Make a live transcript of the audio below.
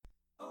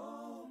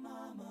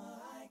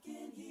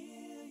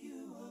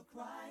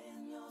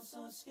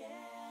so scared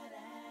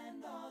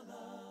and all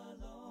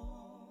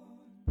alone.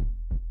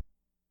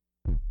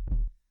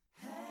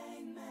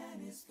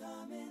 Hangman is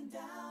coming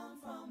down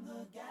from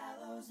the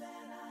gallows,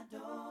 and I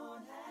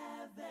don't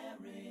have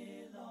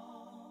very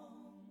long.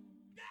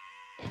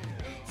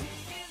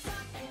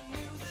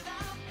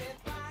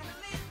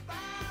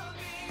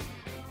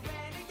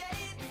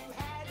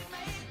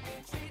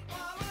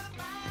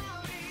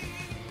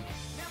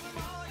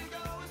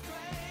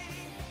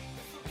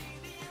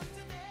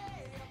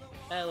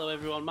 Hello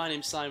everyone, my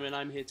name's Simon.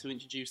 I'm here to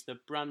introduce the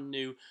brand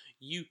new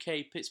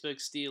UK Pittsburgh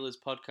Steelers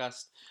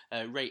podcast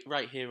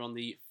right here on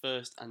the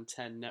First and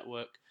 10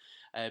 network.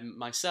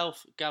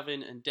 Myself,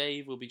 Gavin and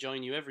Dave will be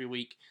joining you every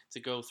week to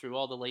go through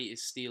all the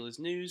latest Steelers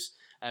news.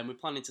 We're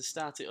planning to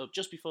start it up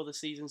just before the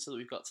season so that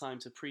we've got time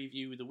to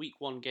preview the Week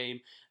 1 game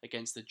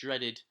against the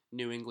dreaded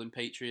New England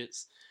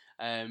Patriots.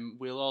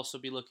 We'll also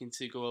be looking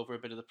to go over a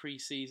bit of the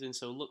pre-season,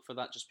 so look for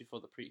that just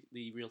before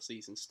the real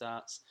season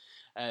starts.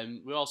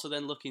 We're also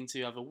then looking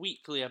to have a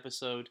weekly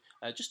episode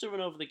just to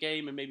run over the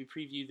game and maybe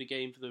preview the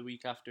game for the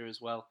week after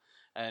as well.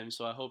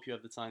 So I hope you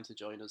have the time to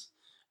join us.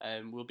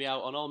 We'll be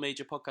out on all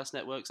major podcast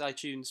networks,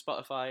 iTunes,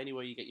 Spotify,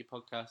 anywhere you get your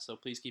podcasts, so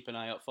please keep an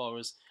eye out for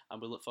us, and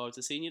we'll look forward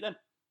to seeing you then.